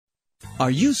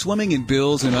Are you swimming in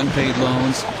bills and unpaid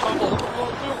loans?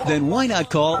 Then why not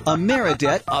call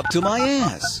AmeriDebt Up to My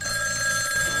Ass?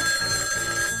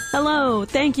 Hello,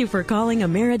 thank you for calling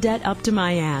AmeriDebt Up to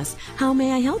My Ass. How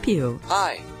may I help you?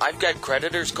 Hi, I've got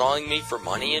creditors calling me for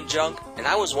money and junk, and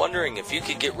I was wondering if you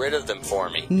could get rid of them for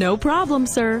me. No problem,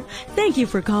 sir. Thank you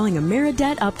for calling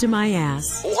AmeriDebt Up to My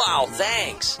Ass. Wow,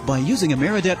 thanks. By using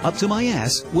AmeriDebt Up to My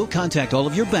Ass, we'll contact all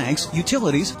of your banks,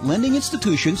 utilities, lending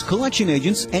institutions, collection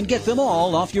agents, and get them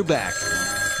all off your back.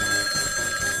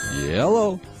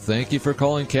 Hello. Thank you for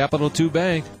calling Capital 2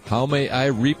 Bank. How may I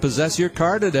repossess your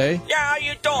car today? Yeah, how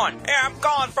you doing? Yeah, I'm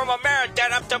calling from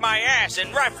AmeriDebt Up to My Ass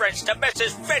in reference to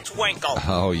Mrs. Fitzwinkle.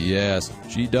 Oh, yes.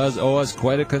 She does owe us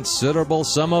quite a considerable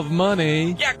sum of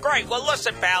money. Yeah, great. Well,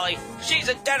 listen, Pally. She's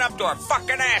in debt up to her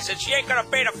fucking ass, and she ain't gonna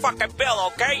pay the fucking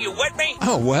bill, okay? You with me?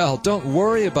 Oh, well, don't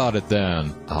worry about it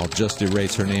then. I'll just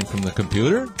erase her name from the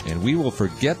computer, and we will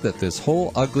forget that this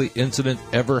whole ugly incident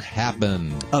ever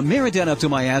happened. AmeriDebt Up to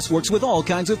My Ass works with all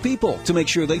kinds of people to make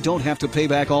sure they don't have to pay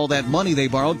back all that money they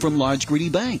borrowed from large greedy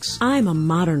banks. I'm a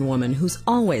modern woman who's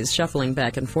always shuffling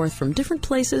back and forth from different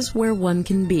places where one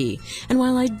can be. And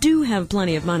while I do have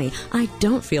plenty of money, I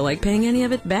don't feel like paying any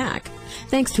of it back.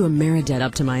 Thanks to AmeriDebt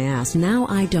Up to My Ass, now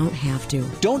I don't have to.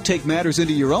 Don't take matters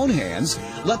into your own hands.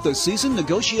 Let the seasoned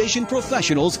negotiation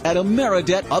professionals at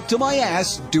AmeriDebt Up to My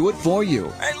Ass do it for you.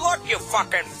 Hey, look, you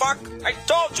fucking fuck. I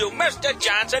told you Mr.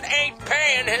 Johnson ain't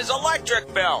paying his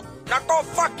electric bill. Now go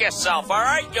fuck yourself, all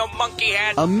right, you monkey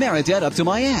head? AmeriDebt Up to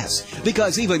My Ass,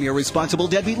 because even irresponsible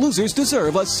deadbeat losers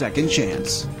deserve a second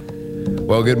chance.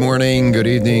 Well, good morning, good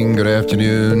evening, good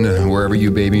afternoon, wherever you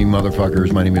baby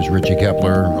motherfuckers. My name is Richie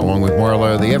Kepler, along with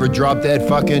Marla, the ever drop-dead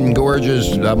fucking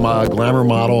gorgeous glamour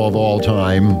model of all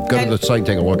time. Go to the site,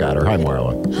 take a look at her. Hi,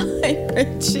 Marla. Hi,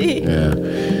 Richie. Yeah.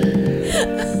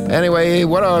 Anyway,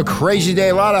 what a crazy day.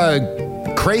 A lot of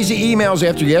crazy emails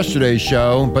after yesterday's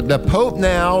show, but the Pope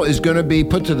now is going to be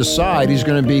put to the side. He's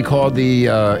going to be called the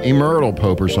Emerital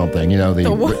Pope or something. You know,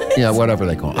 the what? Yeah, whatever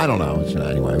they call him. I don't know.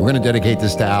 Anyway, we're going to dedicate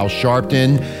this to Al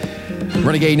Sharpton.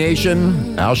 Renegade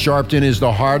Nation, Al Sharpton is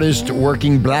the hardest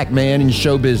working black man in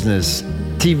show business.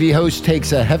 TV host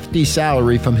takes a hefty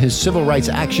salary from his civil rights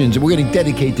actions, and we're going to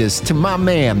dedicate this to my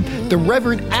man, the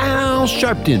Reverend Al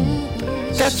Sharpton.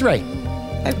 That's right.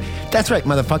 That's right,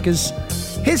 motherfuckers.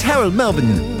 Here's Harold Melvin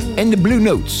and the Blue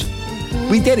Notes.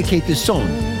 We dedicate this song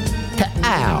to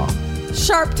Al.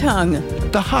 Sharp tongue.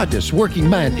 The hardest working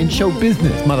man in show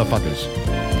business, motherfuckers.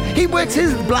 He works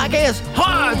his black ass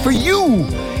hard for you.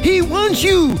 He wants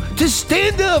you to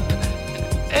stand up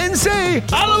and say,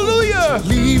 hallelujah.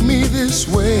 Leave me this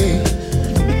way.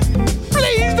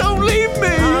 Please don't leave me.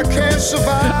 I can't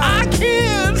survive. I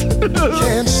can't.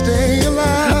 Can't stay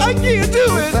alive. I can't do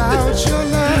it. Without your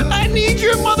love. I need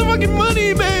your motherfucking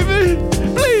money, baby.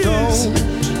 Please. Don't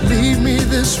leave me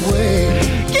this way.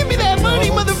 Give me that money,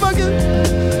 motherfucker.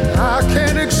 I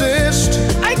can't exist.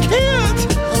 I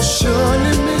can't. I'll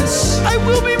surely miss. I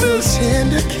will be missed.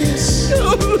 Tender kiss.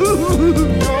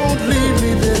 Don't leave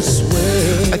me this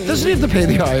way. Doesn't he have to pay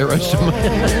the IRS?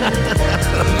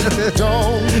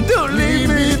 Don't leave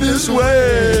me this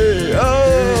way.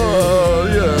 Oh,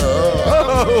 yeah.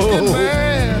 Oh.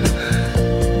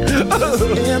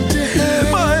 Empty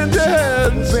hands. My empty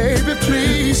hands. Baby,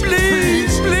 please.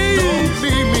 Please. Don't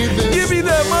leave me this Give me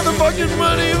that motherfucking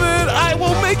money, man. I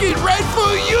will make it right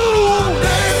for you.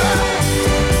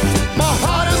 My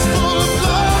heart is full of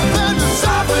love and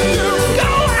desire for you. Go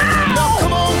out. Now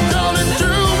come on, girl, and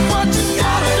do what you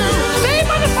gotta do. Hey,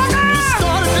 motherfucker. You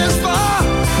started this far.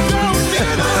 Don't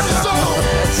get us so.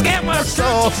 Scam my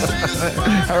soul.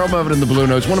 Harold Melvin and the Blue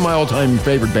Notes, one of my all-time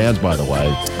favorite bands, by the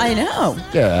way. I know.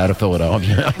 Yeah, out of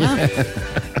Philadelphia.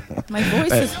 My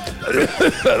voice is...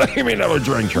 Give me another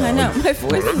drink, Charlie. I know. My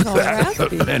voice is all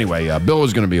raspy. Anyway, Bill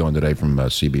was going to be on today from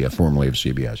CBS, formerly of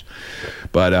CBS.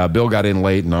 But Bill got in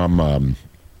late, and I'm a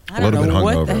little bit hungover.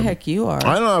 What the heck you are.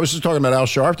 I don't know. I was just talking about Al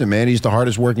Sharpton, man. He's the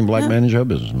hardest working black man in show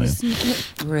business, man.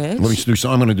 Rich. Let me do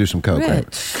some. I'm going to do some coke. Rich.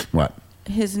 Right? What?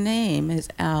 His name is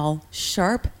Al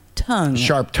Sharp Tongue.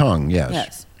 Sharp Tongue, yes.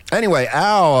 Yes. Anyway,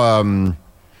 Al,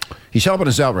 he's helping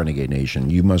us out, Renegade Nation.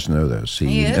 You must know this.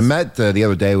 He is? I met the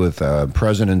other day with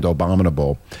President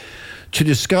Abominable to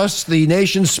discuss the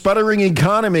nation's sputtering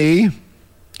economy.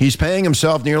 He's paying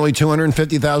himself nearly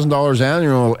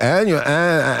 $250,000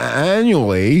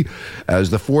 annually as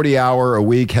the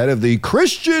 40-hour-a-week head of the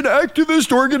Christian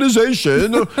Activist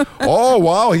Organization, all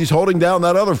while he's holding down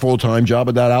that other full-time job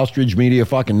at that Ostrich Media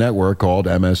fucking network called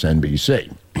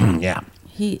MSNBC. Yeah.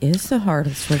 He is the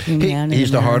hardest working man in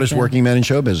He's the America. hardest working man in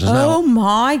show business now. Oh,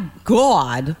 my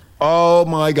God. Oh,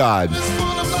 my God.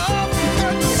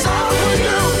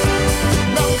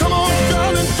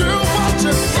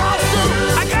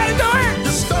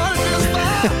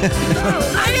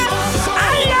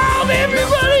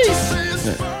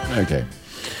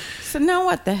 So now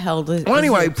what the hell does... Well,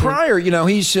 anyway, Pryor,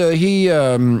 he's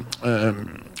in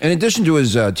addition to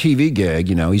his TV gig,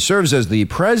 he serves as the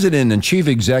president and chief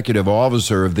executive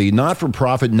officer of the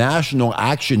not-for-profit National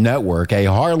Action Network, a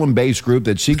Harlem-based group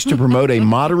that seeks to promote a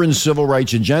modern civil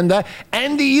rights agenda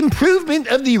and the improvement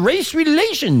of the race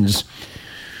relations.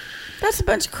 That's a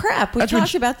bunch of crap. We've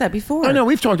talked about that before. I know,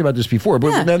 we've talked about this before,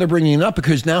 but now they're bringing it up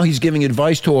because now he's giving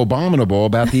advice to Abominable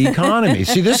about the economy.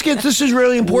 See, this is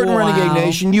really important, Renegade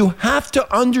Nation. You have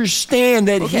to understand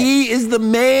that he is the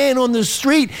man on the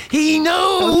street. He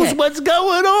knows what's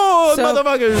going on,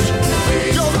 motherfuckers.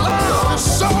 Your love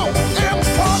is so important.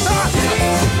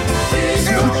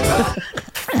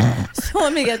 So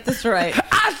let me get this right.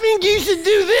 I think you should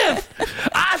do this.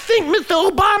 I think, Mr.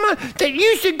 Obama, that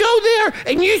you should go there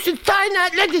and you should sign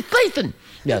that legislation.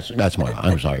 Yes, that's my...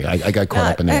 I'm sorry. I got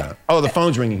caught up in that. Oh, the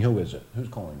phone's ringing. Who is it? Who's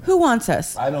calling me? Who wants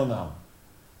us? I don't know.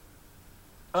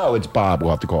 Oh, it's Bob.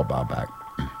 We'll have to call Bob back.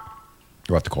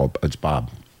 We'll have to call... It's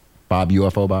Bob. Bob,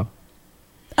 UFO Bob?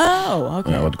 Oh,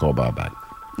 okay. Yeah, we'll have to call Bob back.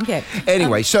 Okay.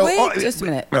 Anyway, so... Wait just a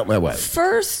minute. Wait.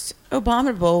 First,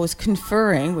 Abominable was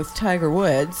conferring with Tiger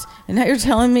Woods, and now you're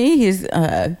telling me he's with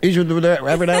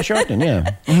Reverend Al Sharpton,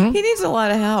 yeah. Mm-hmm. He needs a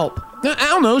lot of help. Now,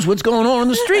 Al knows what's going on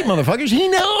the street, motherfuckers. He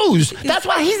knows. That's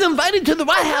why he's invited to the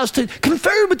White House to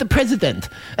confer with the president.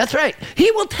 That's right. He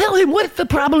will tell him what the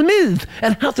problem is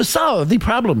and how to solve the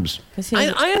problems.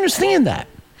 I understand that.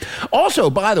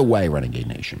 Also, by the way, Renegade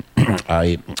Nation,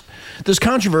 this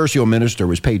controversial minister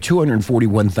was paid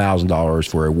 $241,000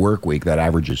 for a work week that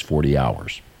averages 40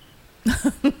 hours.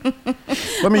 How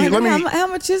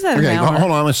much is that an hour?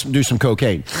 Hold on, let's do some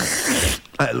cocaine.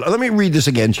 Let me read this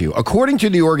again to you. According to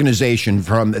the organization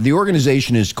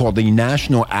is called the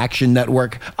National Action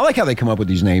Network. I like how they come up with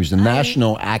these names. The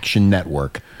National Action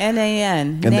Network.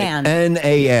 NAN.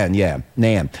 NAN, yeah.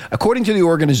 NAN. According to the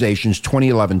organization's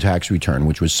 2011 tax return,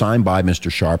 which was signed by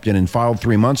Mr. Sharpton and filed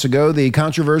 3 months ago, the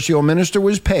controversial minister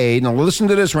was paid. Now listen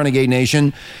to this, Renegade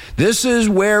Nation. This is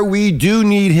where we do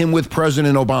need him with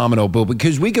President Abominable,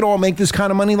 because we could all make this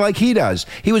kind of money like he does.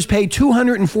 He was paid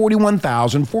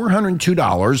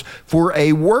 $241,402 for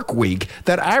a work week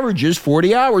that averages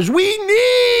 40 hours. We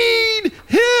need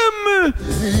him.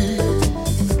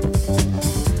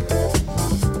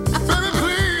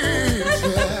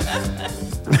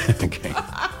 Okay.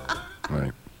 All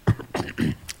right.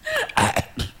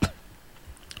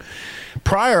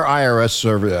 Prior IRS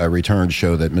returns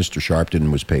show that Mr.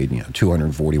 Sharpton was paid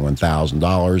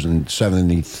 $241,000 and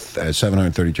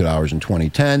 $732 in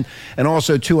 2010, and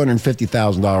also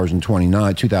 $250,000 in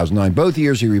 2009. Both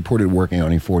years he reported working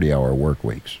only 40-hour work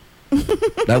weeks.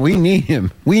 Now we need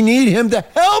him. We need him to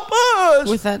help us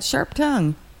with that sharp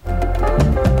tongue.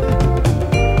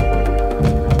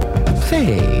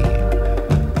 Say,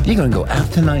 you gonna go out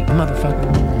tonight,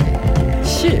 motherfucker?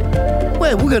 Shit.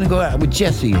 Well, we're going to go out with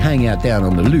Jesse and hang out down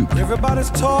on the loop.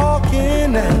 Everybody's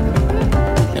talking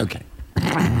now. Okay.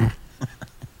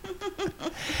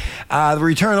 The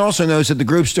return also notes that the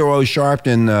group still owes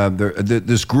Sharpton,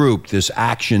 this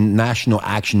National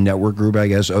Action Network group, I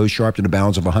guess, owes Sharpton a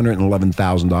balance of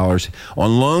 $111,000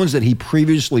 on loans that he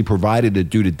previously provided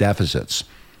due to deficits.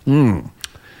 The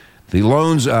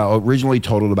loans originally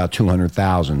totaled about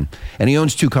 $200,000, and he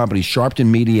owns two companies,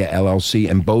 Sharpton Media LLC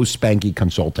and Bo Spanky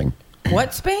Consulting.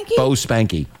 What Spanky? Bo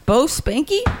Spanky. Bo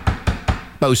Spanky?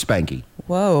 Bo Spanky.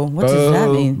 Whoa, what does that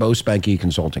mean? Bo Spanky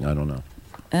Consulting, I don't know.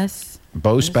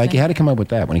 Bo Spanky, how did he come up with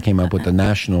that when he came up with the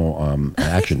National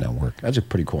Action Network? That's a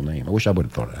pretty cool name. I wish I would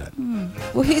have thought of that.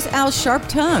 Well, he's Al Sharp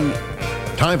Tongue.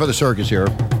 Time for the circus here.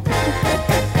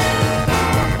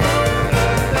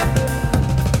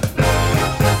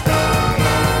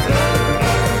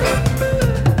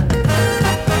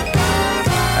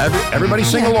 Everybody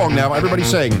sing along now. Everybody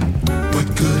sing. What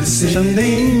good is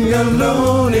sitting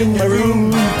alone in my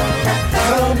room?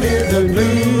 Come hear the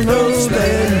blue notes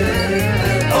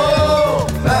play. Oh,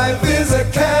 life is a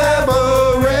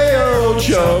cabaret, old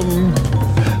chum.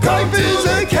 Life is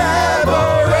a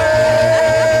cabaret.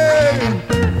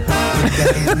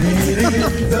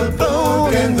 The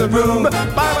boat in the room.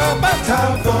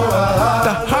 Time for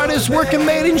the hardest working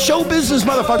man in show business,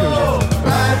 motherfuckers.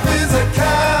 Life is a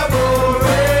cabaret.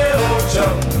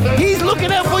 He's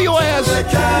looking out for your ass. The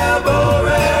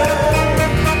cabaret.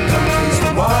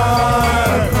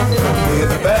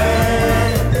 With a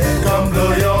bang. Come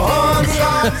blow your horns.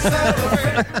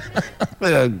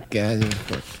 Oh, God.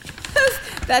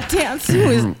 That dance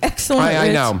was excellent.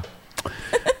 I know.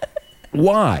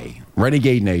 Why,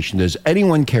 Renegade Nation, does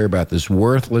anyone care about this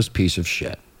worthless piece of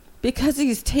shit? Because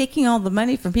he's taking all the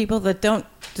money from people that don't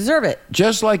deserve it.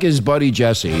 Just like his buddy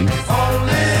Jesse.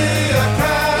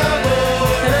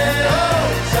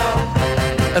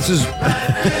 That's his.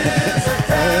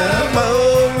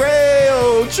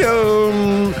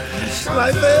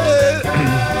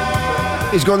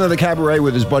 He's going to the cabaret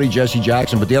with his buddy Jesse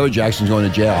Jackson, but the other Jackson's going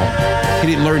to jail. He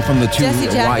didn't learn from the two Jesse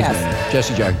wise Jackass. men.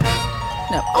 Jesse Jackson.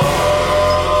 No.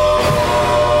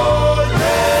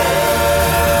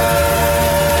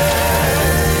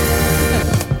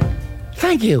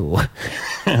 Thank you.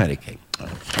 Okay. All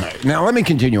right. Now let me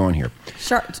continue on here.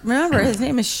 Remember, his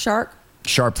name is Sharp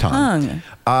Sharp Tongue.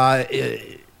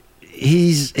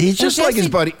 He's just like his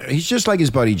buddy. He's just like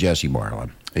his buddy Jesse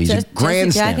Marlin. He's a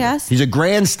grandstander. Jackass? He's a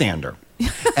grandstander,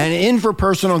 and in for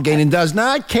personal gain, and does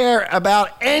not care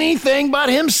about anything but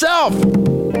himself.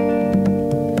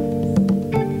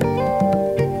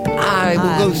 I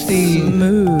will go see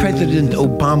President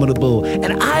Abominable,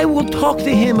 and I will talk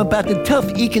to him about the tough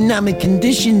economic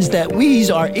conditions that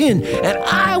we are in, and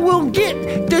I will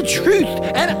get the truth,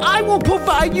 and I will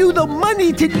provide you the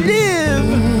money to live.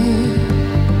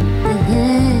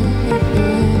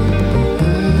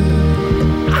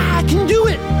 I can do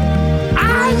it.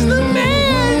 I'm the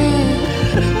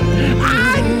man.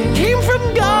 I came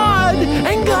from God,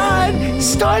 and God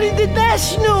started the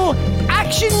National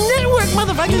Action Network,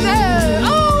 motherfuckers.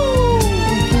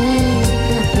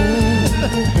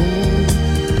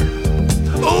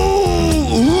 Oh,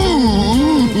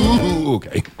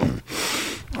 okay.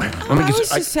 I was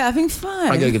just having fun.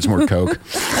 I gotta get some more Coke.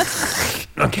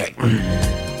 Okay.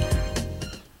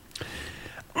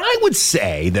 I would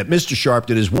say that Mr.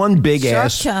 Sharpton is one big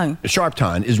Sharp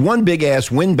tongue is one big ass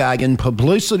windbagging,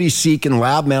 publicity seeking,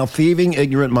 loudmouth, thieving,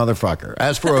 ignorant motherfucker.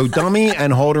 As for O'Dummy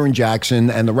and Holder and Jackson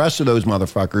and the rest of those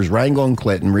motherfuckers, Wrangell and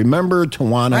Clinton, remember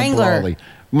Tawana Brawley.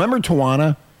 Remember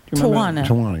Tawana? Tawana.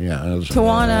 Tawana, yeah.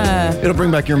 Tawana. It'll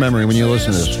bring back your memory when you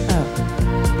listen to this.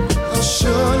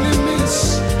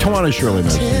 Tawana Shirley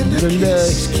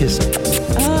Miss. Kiss.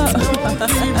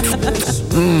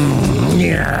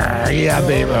 Yeah,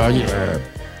 baby. Yeah.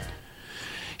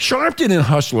 Sharpton and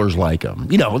hustlers like him.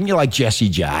 You know, like Jesse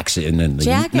Jackson and the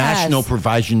Jackass. National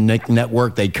Provision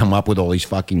Network. They come up with all these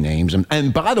fucking names.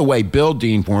 And by the way, Bill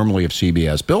Dean, formerly of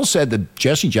CBS, Bill said that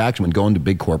Jesse Jackson would go into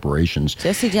big corporations.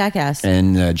 Jesse Jackass.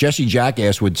 And Jesse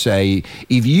Jackass would say,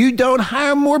 if you don't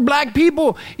hire more black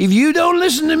people, if you don't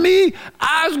listen to me,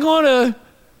 I was going to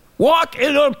walk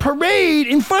in a parade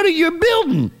in front of your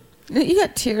building. You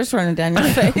got tears running down your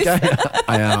face.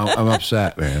 I'm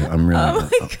upset, man. I'm really. Oh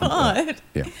my God.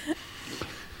 Yeah.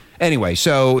 Anyway,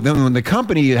 so then when the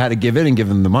company had to give in and give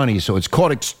them the money, so it's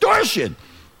called extortion.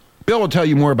 Bill will tell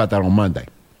you more about that on Monday.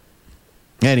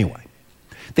 Anyway,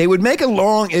 they would make a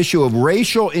long issue of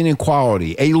racial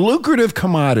inequality, a lucrative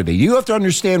commodity. You have to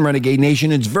understand, Renegade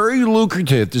Nation, it's very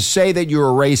lucrative to say that you're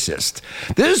a racist.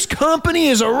 This company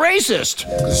is a racist.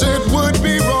 'Cause it would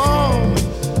be wrong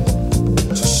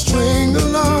to string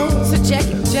along. So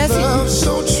Jesse. Love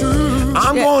so true.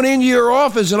 I'm going into your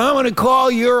office and I'm going to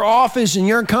call your office and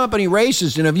your company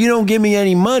racist. And if you don't give me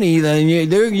any money, then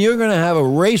you're going to have a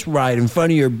race riot in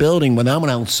front of your building. But I'm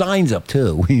going to have signs up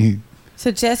too.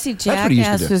 So Jesse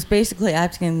Jackass was basically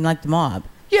acting like the mob.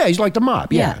 Yeah, he's like the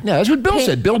mob. Yeah, that's what Bill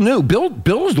said. Bill knew. Bill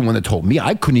was the one that told me.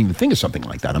 I couldn't even think of something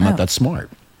like that. I'm not that smart.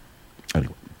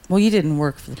 Anyway. Well, you didn't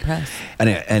work for the press.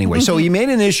 Anyway, so he made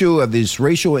an issue of this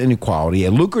racial inequality,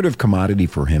 a lucrative commodity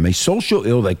for him, a social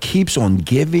ill that keeps on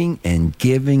giving and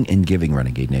giving and giving,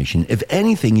 Renegade Nation. If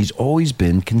anything, he's always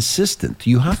been consistent.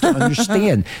 You have to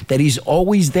understand that he's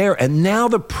always there. And now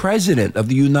the president of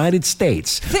the United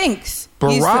States thinks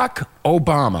Barack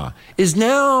Obama is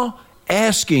now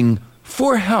asking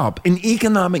for help in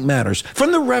economic matters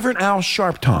from the Reverend Al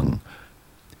Sharpton.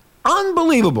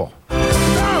 Unbelievable.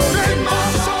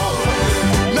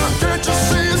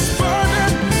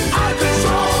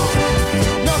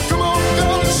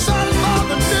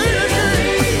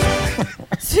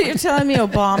 So you're telling me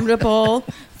Abominable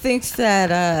thinks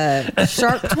that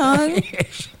Sharp Tongue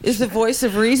is the voice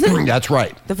of reason? That's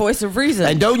right. The voice of reason.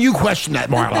 And don't you question that,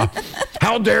 Marla.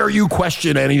 How dare you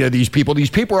question any of these people? These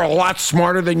people are a lot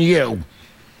smarter than you.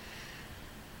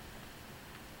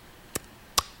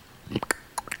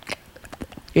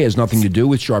 It has nothing to do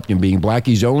with Sharpton being black.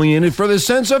 He's only in it for the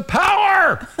sense of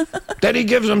power that he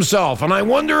gives himself. And I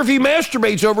wonder if he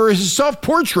masturbates over his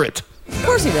self-portrait. Of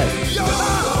course he does.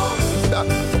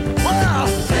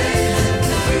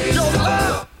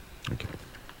 Okay.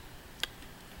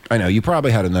 I know, you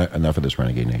probably had enough of this,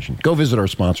 Renegade Nation. Go visit our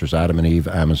sponsors, Adam and Eve,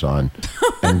 Amazon,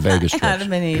 and Vegas Trips.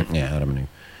 Adam and Eve. Yeah, Adam and Eve.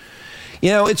 You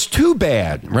know, it's too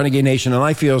bad, Renegade Nation, and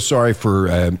I feel sorry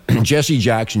for Jesse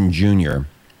Jackson Jr.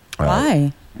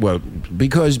 Why? Well,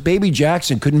 because Baby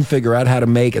Jackson couldn't figure out how to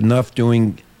make enough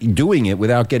doing it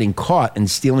without getting caught and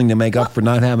stealing to make up for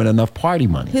not having enough party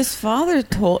money. His father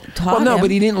taught Well, no, him. but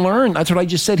he didn't learn. That's what I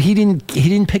just said. He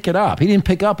didn't pick it up. He didn't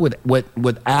pick up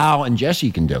what Al and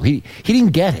Jesse can do. He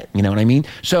didn't get it. You know what I mean?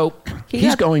 So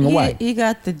he's going away. He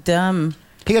got the dumb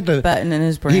He got the button in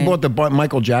his brain. He bought the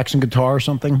Michael Jackson guitar or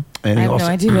something. And I he have no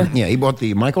idea. Yeah, he bought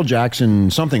the Michael Jackson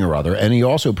something or other, and he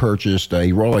also purchased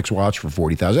a Rolex watch for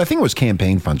 $40,000. I think it was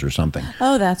campaign funds or something.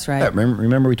 Oh, that's right.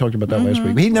 Remember we talked about that last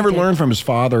week. He never learned from his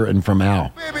father and from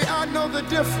Al. Baby, I know the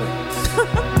difference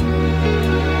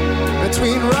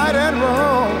between right and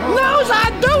wrong. No,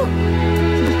 I don't.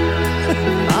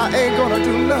 I ain't gonna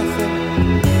do nothing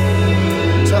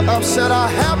to upset our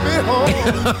happy home.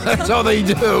 That's all they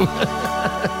do.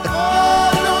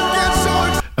 Oh, don't get so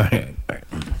All right.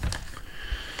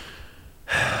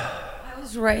 I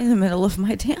was right in the middle of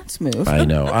my dance move. I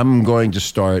know. I'm going to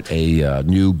start a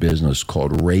new business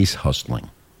called Race Hustling.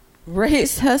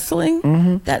 Race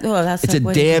hustling? That's It's like a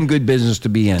what- damn good business to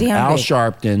be in. Damn Al big.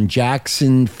 Sharpton,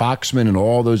 Jackson, Foxman, and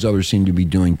all those others seem to be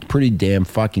doing pretty damn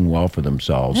fucking well for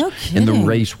themselves No in the kidding.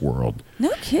 race world.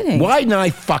 No kidding. Why didn't I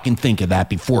fucking think of that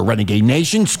before, Renegade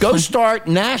Nation? Go start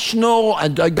national,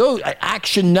 go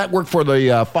Action Network for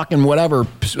the fucking whatever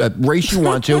race you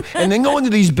want to, and then go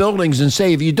into these buildings and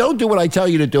say, if you don't do what I tell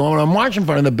you to do, I'm going to march in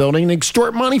front of the building and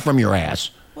extort money from your ass.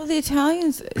 Well, the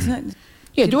Italians.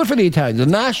 Yeah, do it for the Italians. The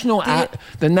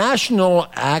National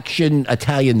Action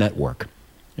Italian Network.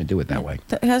 And do it that way.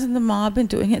 Hasn't the mob been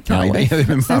doing it that Oh, way yeah,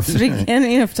 the mob since the is-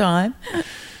 beginning of time?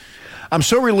 I'm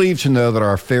so relieved to know that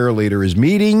our fair leader is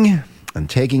meeting and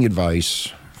taking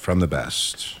advice from the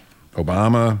best.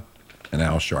 Obama and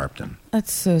Al Sharpton.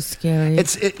 That's so scary.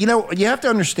 You have to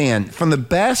understand, from the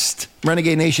best,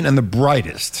 Renegade Nation, and the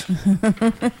brightest,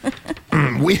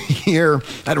 we here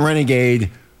at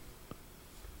Renegade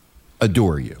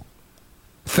adore you.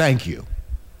 Thank you.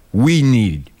 We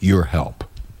need your help.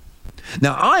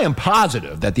 Now, I am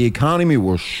positive that the economy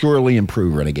will surely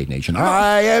improve, Renegade Nation.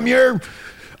 I am your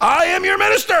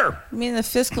minister. You mean the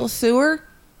fiscal sewer?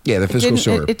 Yeah, the fiscal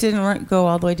sewer. It didn't go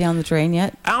all the way down the drain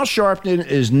yet. Al Sharpton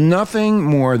is nothing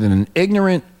more than an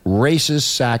ignorant, racist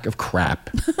sack of crap.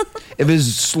 If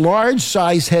his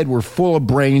large-sized head were full of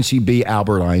brains, he'd be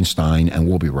Albert Einstein, and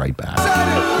we'll be right back.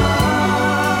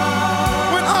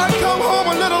 when I come home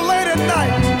a little late at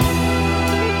night,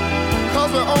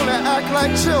 'cause we only act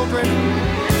like children.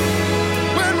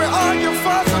 When we argue,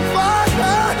 fuss and fight,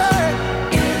 hey,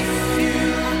 if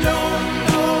you don't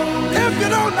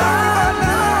know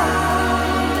now,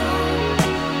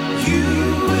 you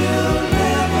will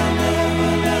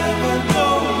never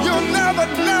know. You'll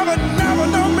never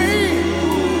know me.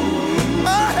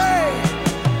 Oh, hey.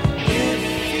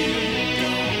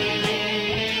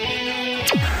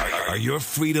 Are your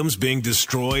freedoms being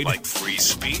destroyed? Like free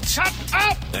speech? Shut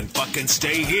up! Then fucking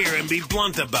stay here and be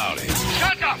blunt about it.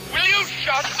 Shut up! Will you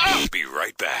shut up? Be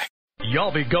right back.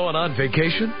 Y'all be going on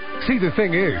vacation? See, the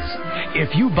thing is,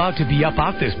 if you about to be up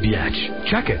out this biatch,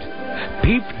 check it.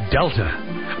 Peep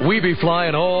Delta. We be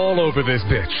flying all over this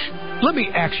bitch. Let me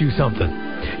ask you something.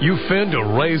 You fin to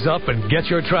raise up and get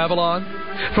your travel on?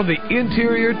 From the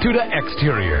interior to the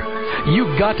exterior,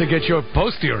 you got to get your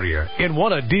posterior in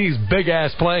one of these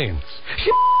big-ass planes.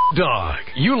 Dog,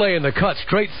 you lay in the cut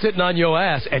straight sitting on your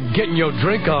ass and getting your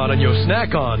drink on and your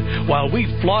snack on while we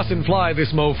floss and fly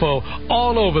this mofo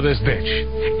all over this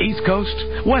bitch. East Coast,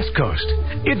 West Coast,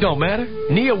 it don't matter.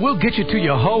 Nia will get you to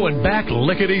your hoe and back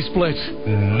lickety-split.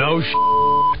 No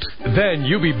Then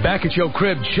you be back at your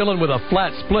crib chilling with a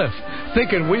flat spliff,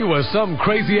 thinking we was some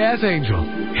crazy-ass angel.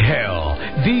 Hell,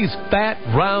 these fat,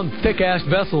 round, thick-ass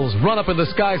vessels run up in the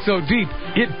sky so deep,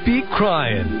 it be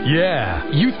crying. Yeah,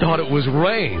 you thought it was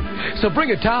rain. So bring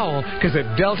a towel, because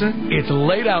at Delta, it's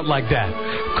laid out like that.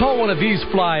 Call one of these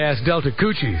fly-ass Delta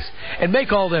coochies, and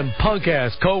make all them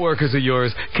punk-ass co-workers of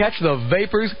yours catch the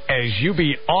vapors as you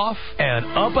be off and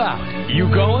up out. You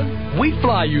going? We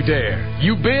fly you there.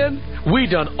 You been? We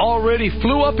done already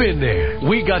flew up in there.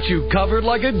 We got you covered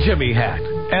like a Jimmy hat.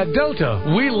 At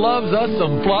Delta, we loves us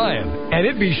some flying, and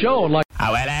it be shown like...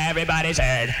 Oh, well, everybody's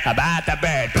heard about the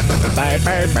bird.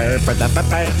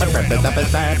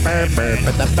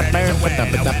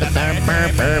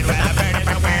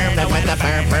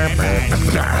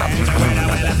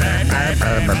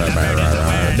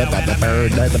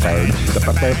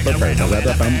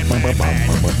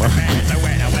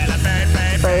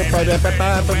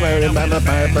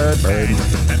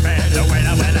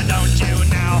 Don't you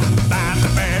know about the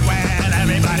bird? Well,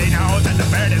 everybody knows that the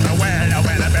bird is a word. Oh,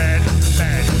 well, the bird.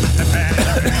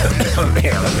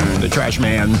 The trash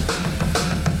man.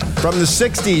 From the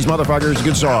 60s, motherfuckers.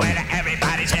 Good song.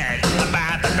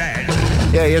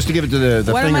 Yeah, he has to give it to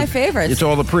the One of my favorites. It's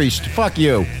all the priest. Fuck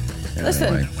you.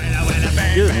 Listen.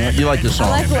 Anyway. You like this song.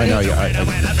 I like what I know you.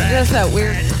 Does that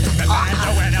weird.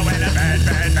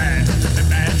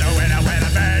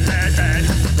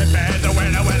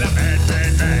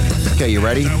 Okay, you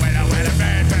ready?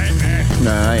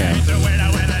 No, I am.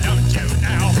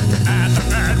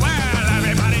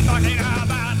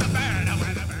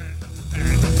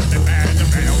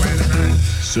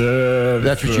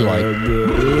 That's what you like.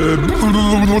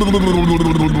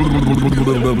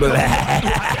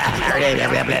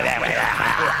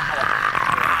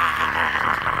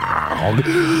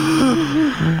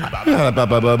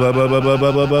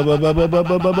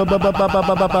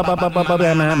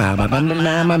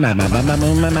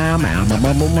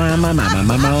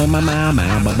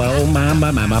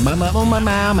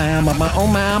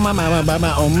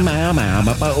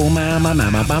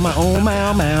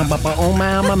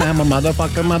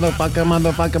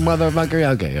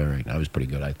 Motherfucker. Okay, all right. That was pretty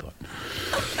good, I thought.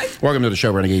 Welcome to the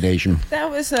show, Renegade Nation. That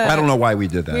was. I don't know why we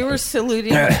did that. We were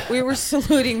saluting. We were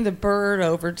saluting the bird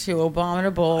over to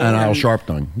Abominable and Al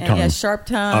Sharptongue. Sharp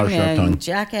Tongue and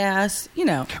Jackass. You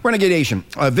know, Renegade Nation.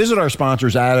 Visit our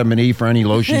sponsors, Adam and Eve, for any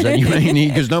lotions that you may need,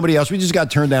 because nobody else. We just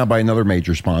got turned down by another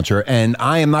major sponsor, and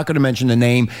I am not going to mention the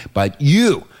name, but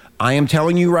I am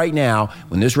telling you right now,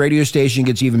 when this radio station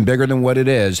gets even bigger than what it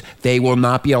is, they will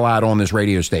not be allowed on this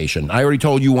radio station. I already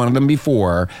told you one of them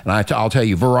before, and I'll tell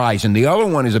you, Verizon. The other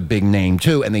one is a big name,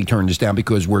 too, and they turned us down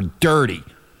because we're dirty.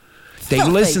 They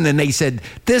listened and they said,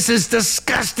 this is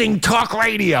disgusting talk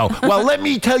radio. Well, let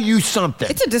me tell you something.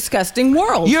 It's a disgusting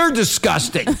world. You're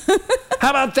disgusting.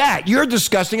 How about that? You're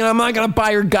disgusting, and I'm not going to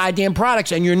buy your goddamn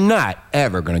products, and you're not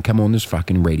ever going to come on this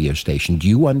fucking radio station. Do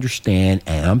you understand?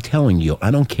 And I'm telling you, I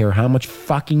don't care how much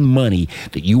fucking money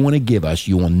that you want to give us,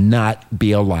 you will not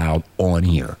be allowed on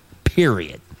here.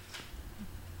 Period.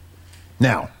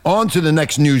 Now, on to the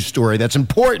next news story that's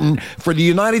important for the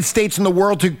United States and the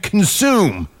world to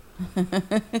consume.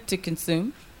 To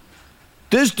consume?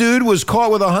 This dude was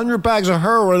caught with 100 bags of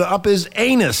heroin up his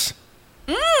anus.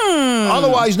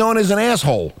 Otherwise known as an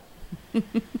asshole.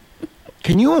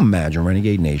 Can you imagine,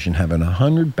 Renegade Nation, having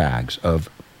 100 bags of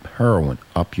heroin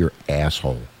up your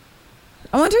asshole?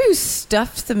 I wonder who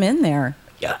stuffed them in there.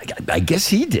 Yeah, I guess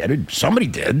he did. Somebody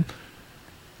did.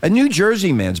 A New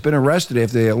Jersey man's been arrested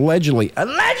after they allegedly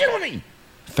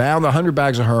found 100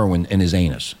 bags of heroin in his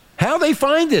anus. How they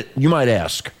find it, you might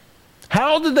ask?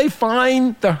 How did they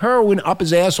find the heroin up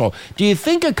his asshole? Do you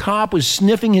think a cop was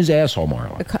sniffing his asshole,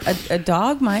 Marla? A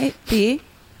dog might be.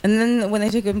 And then when they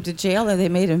took him to jail, they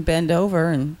made him bend over,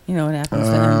 and you know what happens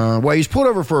then. Well, he's pulled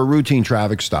over for a routine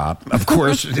traffic stop. Of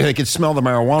course, they could smell the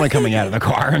marijuana coming out of the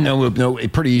car. No,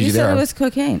 pretty easy you there. You said it was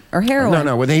cocaine or heroin.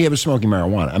 No, he was smoking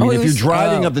marijuana. I mean, if you're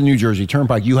driving up the New Jersey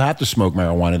Turnpike, you have to smoke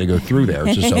marijuana to go through there.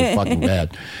 It's just so fucking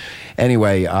bad.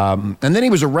 Anyway, and then he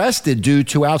was arrested due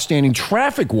to outstanding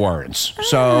traffic warrants.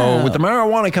 So with the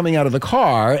marijuana coming out of the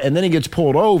car, and then he gets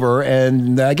pulled over,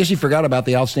 and I guess he forgot about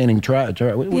the outstanding what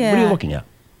are you looking at?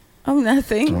 Oh,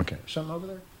 nothing. Okay. Something over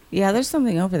there? Yeah, there's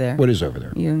something over there. What is over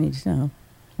there? You don't need to know.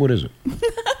 What is it?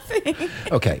 Nothing.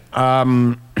 Okay.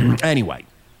 Anyway,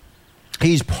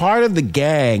 he's part of the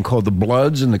gang called the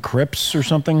Bloods and the Crips or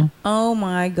something. Oh,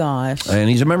 my gosh. And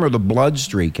he's a member of the Blood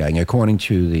Street gang, according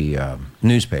to the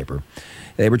newspaper.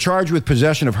 They were charged with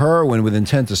possession of heroin with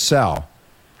intent to sell.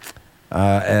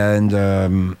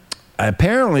 And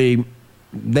apparently,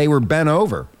 they were bent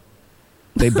over.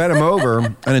 They bent him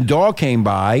over, and a dog came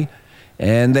by,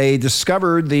 and they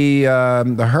discovered the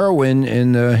heroin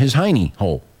in his hiney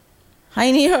hole.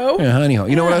 Hiney hole? Yeah, hiney hole.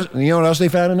 You know what else they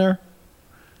found in there?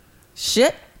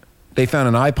 Shit. They found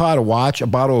an iPod, a watch, a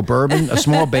bottle of bourbon, a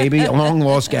small baby, a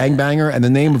long-lost gangbanger, and the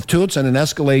name of Toots, and an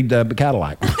Escalade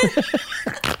Cadillac.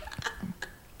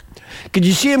 Could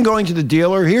you see him going to the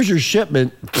dealer? Here's your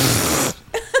shipment.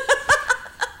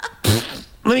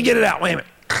 Let me get it out. Wait a minute.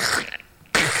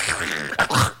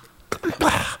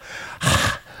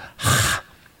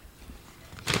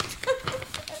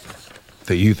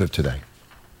 The youth of today.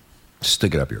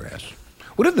 Stick it up your ass.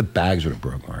 What if the bags would have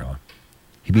broke, Marla?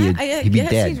 He'd be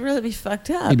dead. He'd really be fucked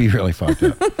up. He'd be really fucked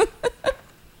up.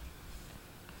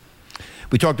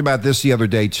 We talked about this the other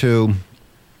day, too.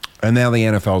 And now the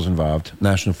NFL's involved.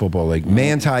 National Football League.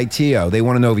 Manti Te'o. They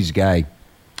want to know if he's gay.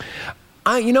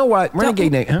 You know what?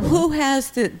 Who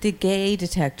has the gay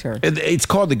detector? It's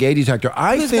called the gay detector.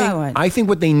 I think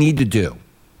what they need to do,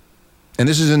 and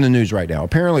this is in the news right now,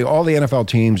 apparently all the NFL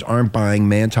teams aren't buying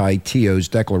Manti Te'o's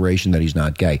declaration that he's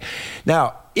not gay.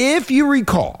 Now, if you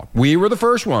recall, we were the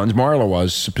first ones, Marla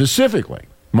was specifically,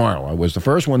 Marla was the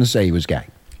first one to say he was gay.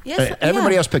 Yes,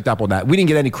 Everybody else picked up on that. We didn't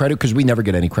get any credit because we never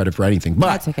get any credit for anything. But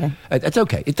That's okay. It's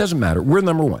okay. It doesn't matter. We're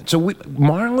number one. So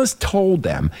Marla's told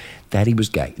them that he was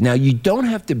gay. Now, you don't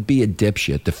have to be a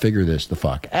dipshit to figure this the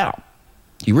fuck out.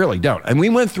 You really don't. And we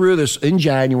went through this in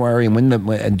January and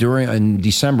in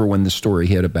December when the story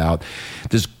hit about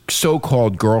this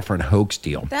so-called girlfriend hoax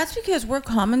deal. That's because we're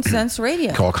Common Sense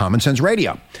Radio. Called Common Sense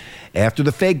Radio. After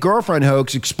the fake girlfriend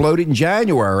hoax exploded in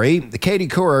January, Katie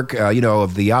Couric,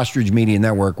 of the Ostrich Media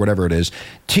Network, whatever it is,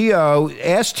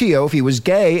 asked T.O. if he was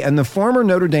gay, and the former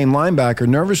Notre Dame linebacker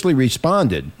nervously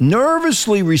responded,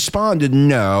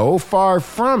 no, far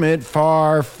from it.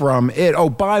 Oh,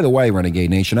 by the way, Renegade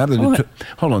Nation, out of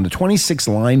the 26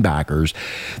 linebackers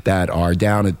that are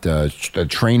down at the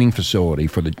training facility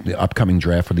for the upcoming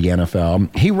draft for the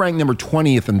NFL, he ranked number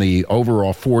 20th in the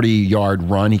overall 40-yard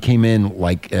run. He came in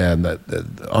like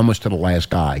almost to the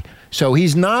last guy. So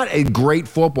he's not a great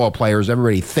football player as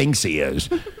everybody thinks he is.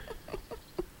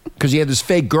 Because he had this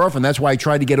fake girlfriend. That's why I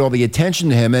tried to get all the attention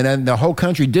to him, and then the whole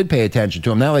country did pay attention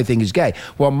to him. Now they think he's gay.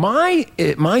 Well, my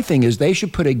thing is they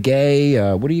should put a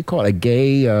gay, what do you call it, a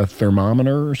gay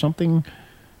thermometer or something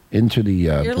into the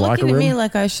You're locker room. You're looking at me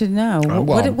like I should know.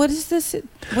 What is this?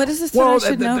 What is this that I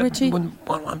should know, Richie? You're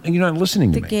not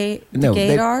listening to me. The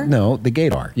gaydar? No, the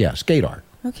gaydar. Yes, gaydar.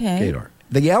 Okay. Gaydar.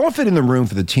 The elephant in the room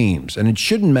for the teams, and it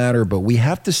shouldn't matter, but we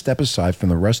have to step aside from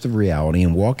the rest of reality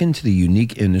and walk into the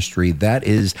unique industry that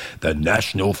is the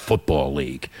National Football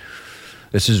League.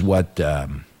 This is what a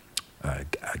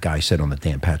guy said on the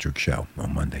Dan Patrick Show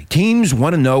on Monday. Teams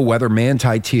want to know whether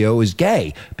Manti Te'o is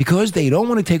gay because they don't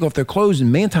want to take off their clothes,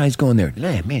 and Manti's going there,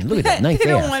 man, look at that nice ass. They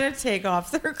don't want to take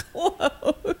off their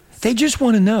clothes. They just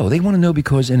want to know. They want to know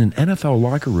because in an NFL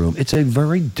locker room, it's a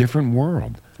very different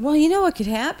world. Well, you know what could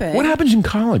happen. What happens in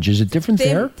college? Is it different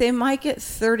there? They might get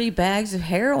 30 bags of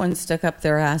heroin stuck up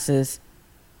their asses.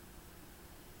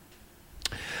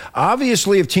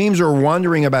 Obviously, if teams are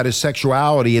wondering about his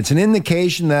sexuality, it's an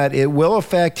indication that it will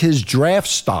affect his draft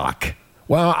stock.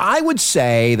 Well, I would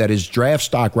say that his draft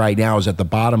stock right now is at the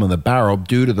bottom of the barrel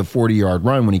due to the 40-yard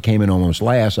run when he came in almost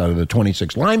last out of the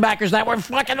 26 linebackers that were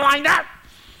fucking lined up.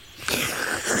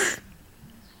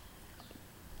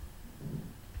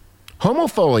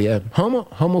 Homophobia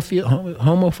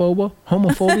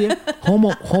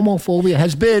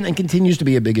has been and continues to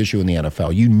be a big issue in the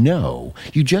NFL.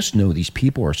 You just know these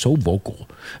people are so vocal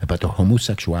about their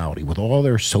homosexuality with all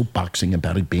their soapboxing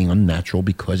about it being unnatural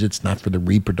because it's not for the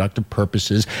reproductive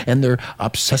purposes, and they're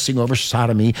obsessing over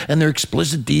sodomy and their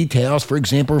explicit details. For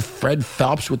example, Fred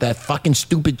Phelps with that fucking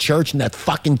stupid church in that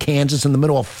fucking Kansas in the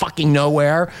middle of fucking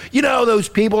nowhere. You know, those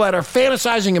people that are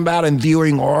fantasizing about and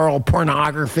viewing oral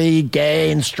pornography,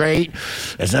 gay and straight,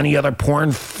 as any other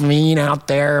porn fiend out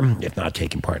there, if not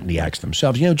taking part in the acts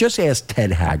themselves. Just ask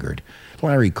Ted Haggard,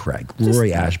 Larry Craig,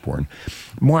 Rory Ashburn,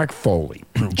 Mark Foley,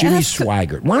 Jimmy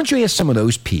Swaggart. Why don't you ask some of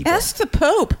those people? Ask the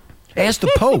Pope. Ask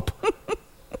the Pope.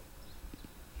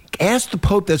 Ask the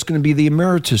Pope that's going to be the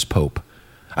emeritus Pope.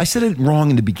 I said it wrong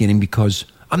in the beginning because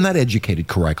I'm not educated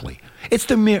correctly. It's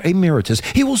the emeritus.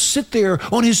 He will sit there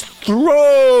on his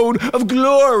throne of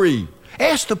glory.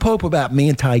 Ask the Pope about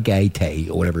Manti Gay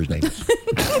or whatever his name is.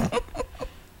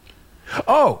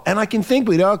 Oh, and I can think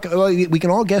we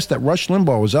can all guess that Rush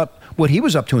Limbaugh was what he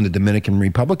was up to in the Dominican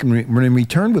Republic and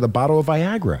returned with a bottle of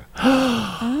Viagra.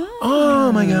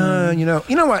 Oh my God! You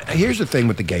know what? Here's the thing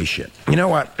with the gay shit. You know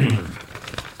what?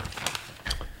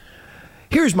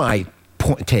 Here's my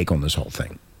take on this whole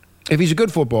thing. If he's a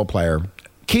good football player,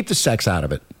 keep the sex out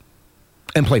of it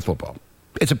and play football.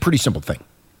 It's a pretty simple thing.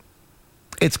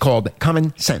 It's called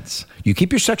common sense. You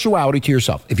keep your sexuality to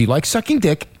yourself. If you like sucking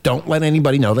dick, don't let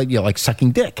anybody know that you like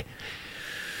sucking dick.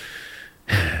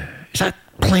 Is that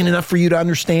plain enough for you to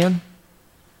understand?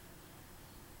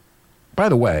 By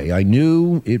the way, I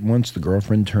knew it once the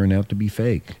girlfriend turned out to be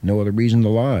fake. No other reason to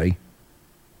lie.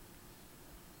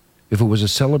 If it was a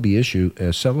celibacy issue,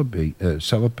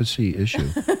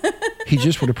 he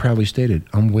just would have proudly stated,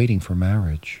 "I'm waiting for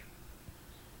marriage."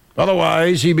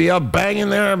 Otherwise, he'd be up banging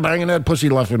that pussy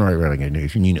left and right, Renegade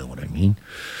Nation. You know what I mean.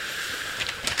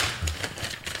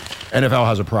 NFL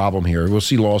has a problem here. We'll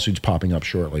see lawsuits popping up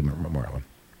shortly, Marlon.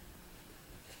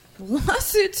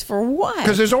 Lawsuits for what?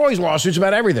 Because there's always lawsuits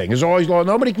about everything. There's always law.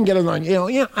 Nobody can get it on.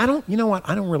 I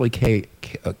don't really care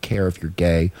if you're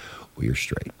gay or you're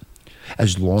straight.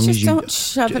 As long as you don't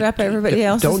shove it up everybody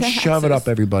else's asses. Don't shove it up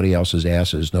everybody else's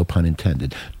asses. No pun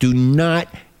intended. Do not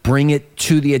bring it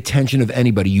to the attention of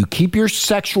anybody. You keep your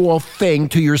sexual thing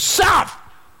to yourself.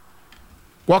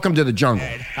 Welcome to the jungle.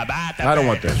 I don't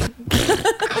want this.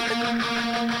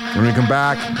 When we come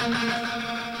back,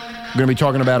 We're going to be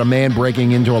talking about a man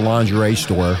breaking into a lingerie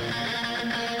store.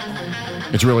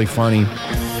 It's really funny.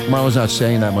 Marla's not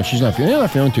saying that much. You're not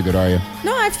feeling too good, are you?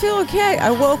 No, I feel okay.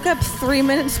 I woke up 3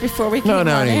 minutes before we came on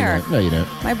air. No, you don't.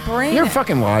 My brain... You're a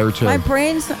fucking liar, too. My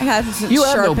brain hasn't You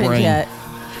have no sharpened brain. yet.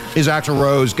 Is Axl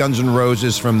Rose, Guns N'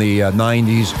 Roses from the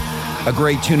 90s. A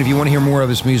great tune. If you want to hear more of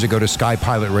this music, go to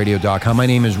skypilotradio.com. My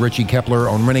name is Richie Kepler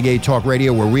on Renegade Talk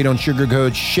Radio, where we don't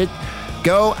sugarcoat shit.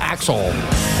 Go, Axl.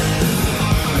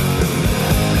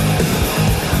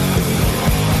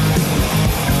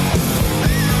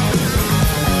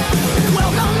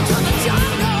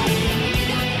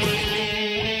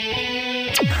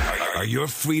 Are your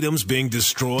freedoms being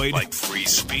destroyed? Like free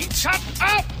speech? Shut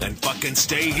up! Then fucking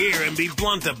stay here and be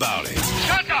blunt about it.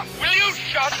 Shut up! Will you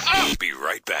shut up? Be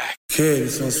right back. Kid,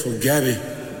 this one's for Gabby.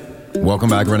 Welcome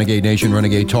back, Renegade Nation,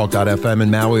 Renegade Talk.fm in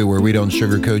Maui, where we don't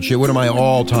sugarcoat shit. One of my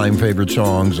all-time favorite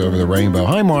songs, Over the Rainbow.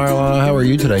 Hi, Marla. How are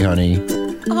you today, honey?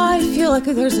 I feel like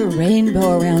there's a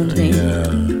rainbow around me. Yeah.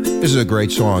 This is a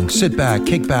great song. Sit back,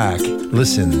 kick back,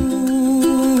 listen.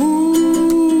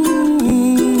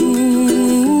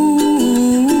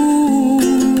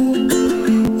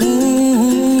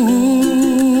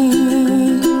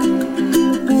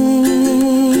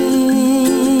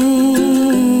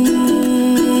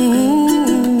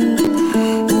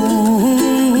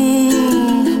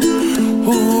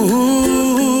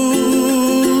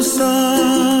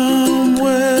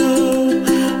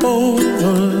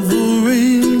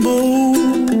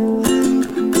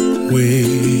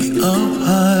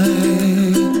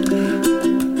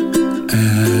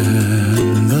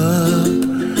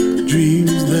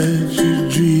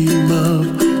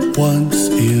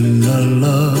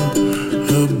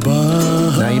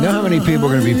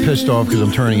 Because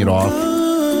I'm turning it off.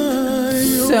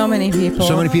 So many people.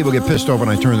 So many people get pissed off when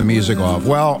I turn the music off.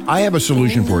 Well, I have a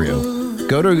solution for you.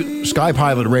 Go to Sky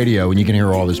Pilot Radio and you can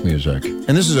hear all this music. And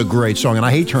this is a great song, and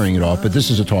I hate turning it off, but this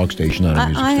is a talk station, not a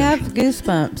music I station. have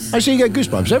goosebumps. I see you got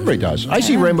goosebumps. Everybody does. I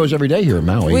see rainbows every day here in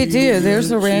Maui. We do.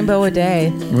 There's a rainbow a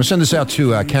day. We'll send this out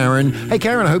to Karen. Hey,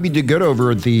 Karen, I hope you did good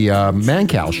over at the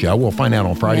Mancal show. We'll find out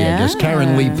on Friday, I guess.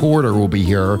 Karen Lee Porter will be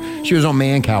here. She was on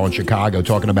Mancal in Chicago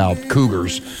talking about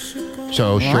cougars.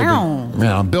 So she'll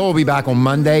be, Bill will be back on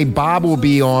Monday. Bob will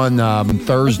be on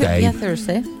Thursday. Yeah,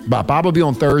 Thursday. Bob will be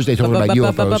on Thursday talking about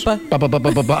UFOs.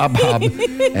 Bob.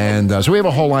 And so we have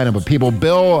a whole lineup of people.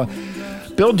 Bill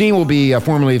Dean will be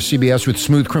formerly of CBS with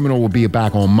Smooth Criminal will be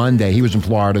back on Monday. He was in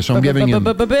Florida, so I'm giving him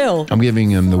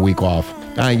the week off.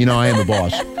 I am the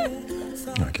boss.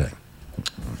 Okay.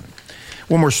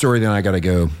 One more story, then I got to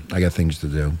go. I got things to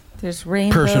do. There's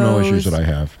rainbows. Personal issues that I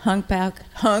have. Humpback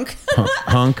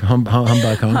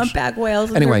whales.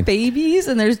 And Anyway. there's babies,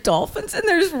 and there's dolphins, and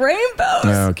there's rainbows.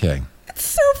 Okay. It's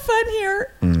so fun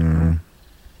here.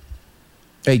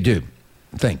 Hey, dude,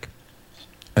 think.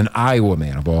 An Iowa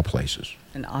man of all places.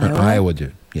 An Iowa? An Iowa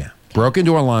dude, yeah. Broke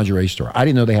into a lingerie store. I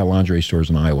didn't know they had lingerie stores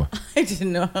in Iowa. I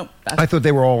didn't know. I thought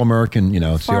they were all American, it's the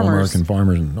all Farmers. American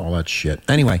farmers and all that shit.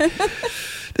 Anyway,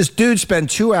 this dude spent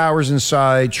 2 hours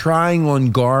inside trying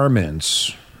on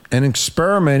garments and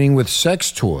experimenting with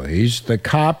sex toys. The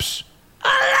cops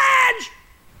allege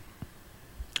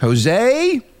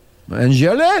Jose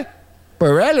Angela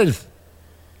Perez,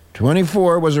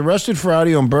 24, was arrested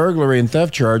Friday on burglary and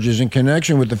theft charges in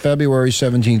connection with the February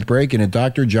 17th break-in at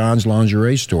Dr. John's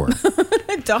lingerie store.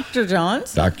 Dr.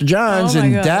 John's? Dr. John's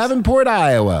in Davenport,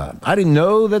 Iowa. I didn't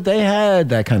know that they had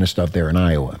that kind of stuff there in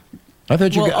Iowa. I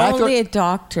thought you. Only a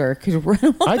doctor could run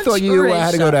a I thought you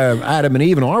had to go to Adam and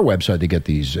Eve on our website to get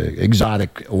these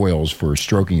exotic oils for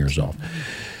stroking yourself.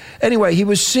 Anyway, he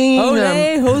was seen.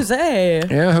 Jose.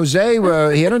 Yeah,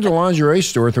 Jose. He entered the lingerie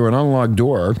store through an unlocked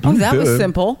door. Oh, that was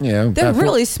simple. Yeah, they're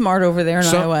really smart over there in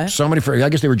Iowa. I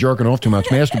guess they were jerking off too much,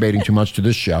 masturbating too much to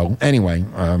this show. Anyway,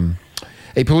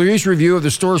 a police review of the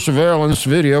store surveillance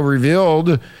video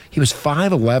revealed he was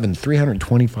 5'11",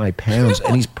 325 pounds,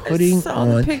 and he's putting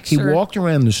on. He walked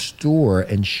around the store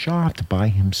and shopped by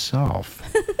himself.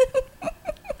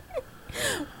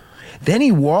 Then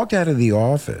he walked out of the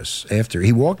office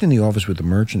he walked in the office with the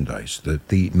merchandise,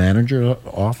 the manager's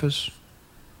office,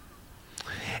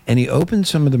 and he opened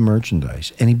some of the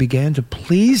merchandise, and he began to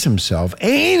please himself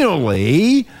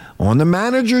anally on the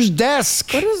manager's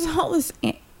desk. What is all this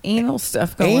anal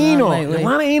stuff going on lately? A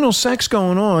lot of anal sex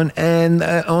going on, and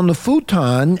on the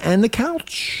futon and the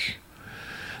couch.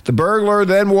 The burglar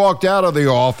then walked out of the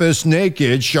office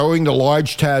naked, showing the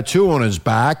large tattoo on his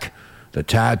back. The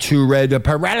tattoo read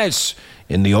Perez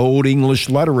in the Old English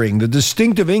lettering. The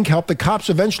distinctive ink helped the cops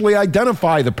eventually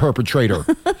identify the perpetrator.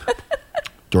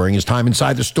 During his time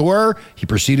inside the store, he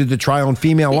proceeded to try on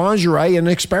female lingerie and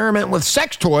experiment with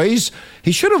sex toys.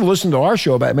 He should have listened to our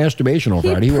show about masturbation on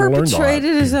Friday. He would have learned a lot.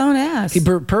 perpetrated his own ass. He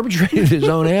perpetrated his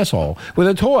own asshole with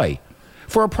a toy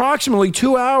for approximately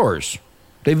 2 hours.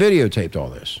 They videotaped all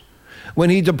this. When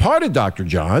he departed Dr.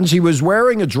 John's, he was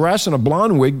wearing a dress and a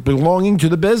blonde wig belonging to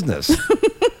the business.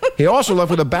 He also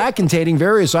left with a bag containing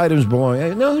various items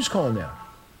belonging. No, who's calling now?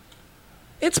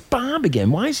 It's Bob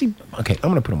again. Why is he? Okay,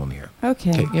 I'm going to put him on the air.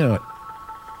 Okay. You know what?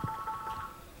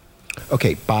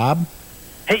 Okay, Bob.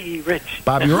 Hey, Rich.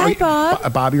 Bob, Hi,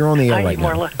 Bob. Bob, you're on the air Hi, right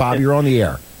now. Marla. Bob, you're on the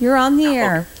air. You're on the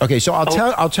air. Okay, so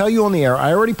I'll tell you on the air.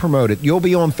 I already promoted. You'll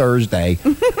be on Thursday.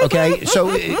 Okay,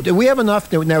 so do we have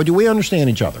enough now? Do we understand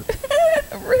each other?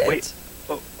 Wait.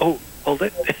 Oh, hold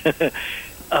it.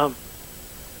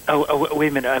 Wait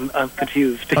a minute. I'm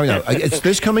confused. Oh no, it's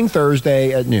this coming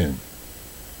Thursday at noon.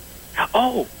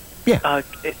 Oh. Yeah.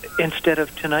 Instead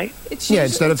of tonight?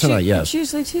 Instead of tonight. Yes. It's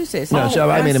usually Tuesdays. No, so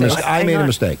I made a mistake. I made a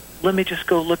mistake. Let me just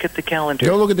go look at the calendar.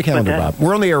 Go look at the calendar, Bob.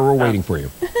 We're on the air. We're waiting for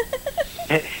you.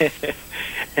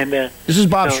 And this is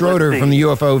Bob Schroeder from the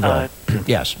UFOville.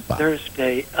 Yes, Bob.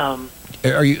 Thursday.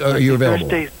 Are you available?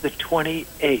 Thursday's the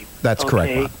 28th. That's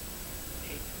correct, Bob.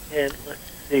 And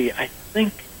let's see. I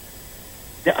think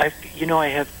I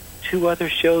have 2 other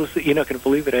shows. You're not going to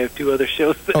believe it. I have 2 other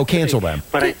shows. Oh, cancel them.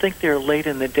 But I think they're late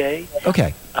in the day.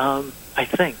 Okay. I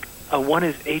think one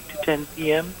is 8 to 10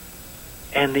 p.m.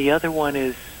 and the other one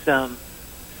is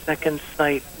Second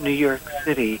Sight, New York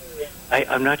City.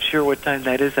 I'm not sure what time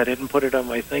that is. I didn't put it on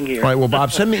my thing here. All right. Well,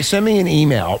 Bob, send me an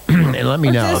email and let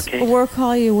me know. We'll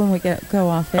call you when we go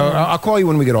off air. I'll call you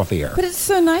when we get off the air. But it's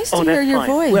so nice to hear your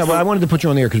voice. Well, I wanted to put you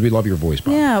on the air because we love your voice,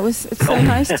 Bob. Yeah, it's so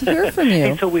nice to hear from you.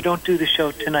 Hey, so we don't do the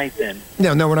show tonight then?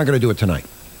 No, we're not going to do it tonight.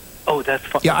 Oh, that's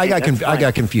fine. Yeah, okay, I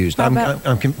got confused.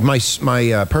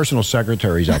 My personal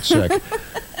secretary's out sick,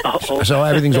 so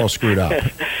everything's all screwed up.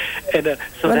 And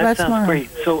so what that about sounds tomorrow? great.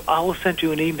 So I will send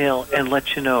you an email and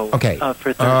let you know. Okay.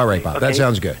 For Thursday. All right, Bob. Okay? That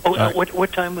sounds good. Oh,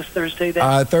 what time was Thursday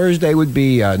then? Thursday would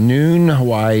be noon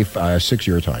Hawaii, 6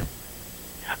 your time.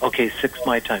 Okay, 6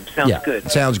 my time. Sounds good.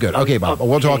 Sounds good. Okay, Bob.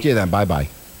 We'll talk to you then. Bye-bye.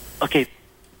 Okay.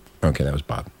 Okay, that was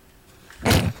Bob.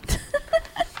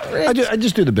 I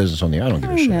just do the business on the air. I don't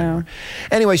give a shit anymore.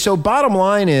 Anyway, so bottom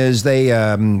line is the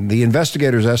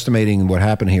investigators estimating what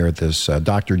happened here at this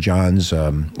Dr. John's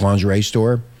lingerie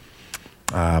store.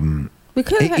 We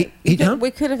could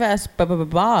have asked Bob.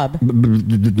 Bob?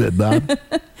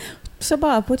 So,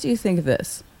 Bob, what do you think of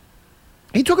this?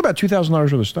 He took about $2,000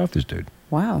 worth of stuff, this dude.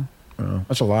 Wow.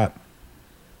 That's a lot.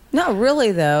 No,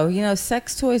 really, though. You know,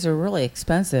 sex toys are really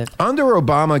expensive. Under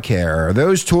Obamacare,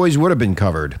 those toys would have been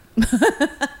covered.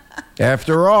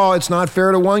 After all, it's not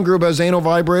fair to one group has anal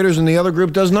vibrators and the other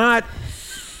group does not.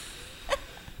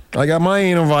 I got my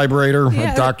anal vibrator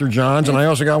at Dr. John's, and I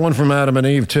also got one from Adam and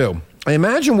Eve, too.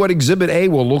 Imagine what Exhibit A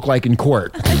will look like in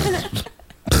court.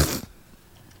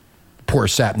 Poor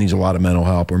sap needs a lot of mental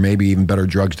help, or maybe even better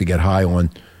drugs to get high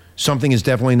on. Something is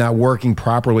definitely not working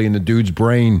properly in the dude's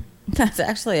brain. That's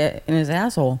actually in his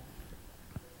asshole.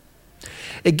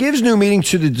 It gives new meaning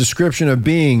to the description of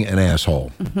being an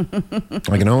asshole.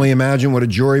 I can only imagine what a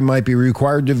jury might be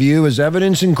required to view as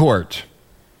evidence in court.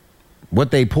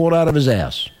 What they pulled out of his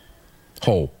ass.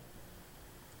 Hole.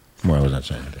 Well, I was not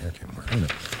saying anything.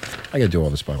 I got to do all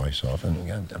this by myself.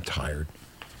 I'm tired.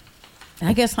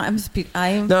 I guess I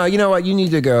am. No, you know what? You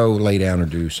need to go lay down or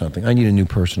do something. I need a new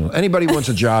personal. Anybody wants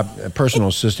a job, a personal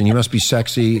assistant, you must be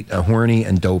sexy, horny,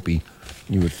 and dopey.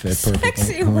 You would fit perfectly.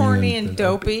 Sexy, horny, and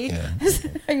dopey. Yeah.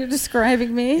 Are you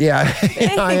describing me? Yeah,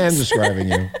 I am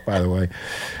describing you, by the way.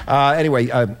 Anyway,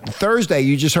 Thursday,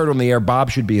 you just heard on the air, Bob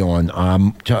should be on.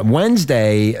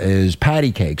 Wednesday is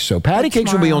Patty Cakes. So Patty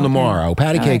Cakes will be on tomorrow.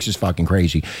 Patty Cakes is fucking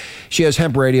crazy. She has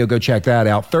Hemp Radio. Go check that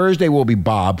out. Thursday will be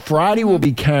Bob. Friday will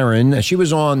be Karen. She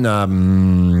was on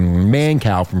Man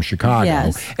Cow from Chicago.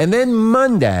 Yes. And then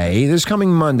Monday,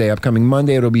 upcoming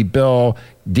Monday, it'll be Bill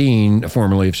Dean,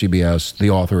 formerly of CBS,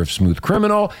 the author of Smooth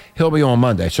Criminal. He'll be on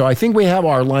Monday. So I think we have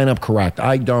our lineup correct.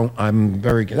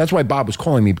 That's why Bob was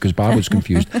calling me, because Bob was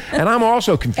confused. And I'm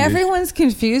also confused. Everyone's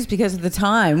confused because of the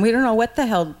time. We don't know what the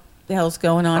hell's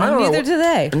going on, and neither do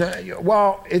they.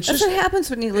 Well, it's That's what happens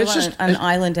when you live on an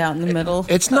island out in the middle.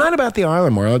 It's not about the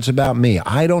island, Mario. It's about me.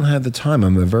 I don't have the time.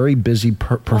 I'm a very busy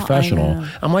professional.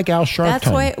 I'm like Al Sharpton.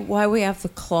 That's why we have the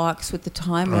clocks with the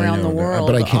time around the world,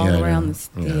 but I can't. all around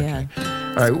the okay.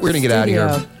 All right, we're going to get out of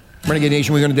here. Renegade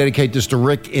Nation, we're going to dedicate this to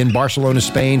Rick in Barcelona,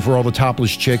 Spain, for all the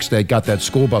topless chicks that got that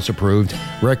school bus approved.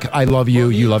 Rick, I love you.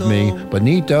 You love me.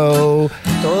 Bonito.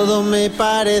 Todo me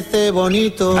parece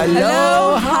bonito.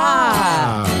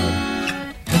 Aloha.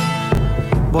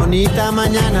 Bonita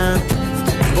mañana,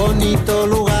 bonito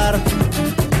lugar,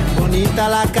 bonita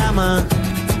la cama,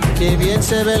 qué bien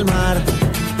se ve el mar.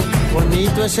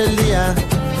 Bonito es el día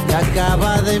que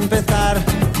acaba de empezar,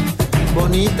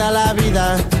 bonita la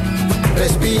vida.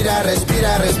 Respira,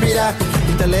 respira, respira.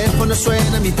 Mi teléfono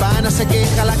suena, mi pana se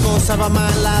queja, la cosa va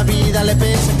mal, la vida le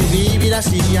pesa, que vivir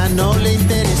así ya no le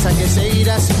interesa, que se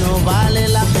irá si no vale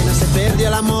la pena. Se perdió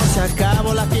el amor, se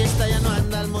acabó la fiesta.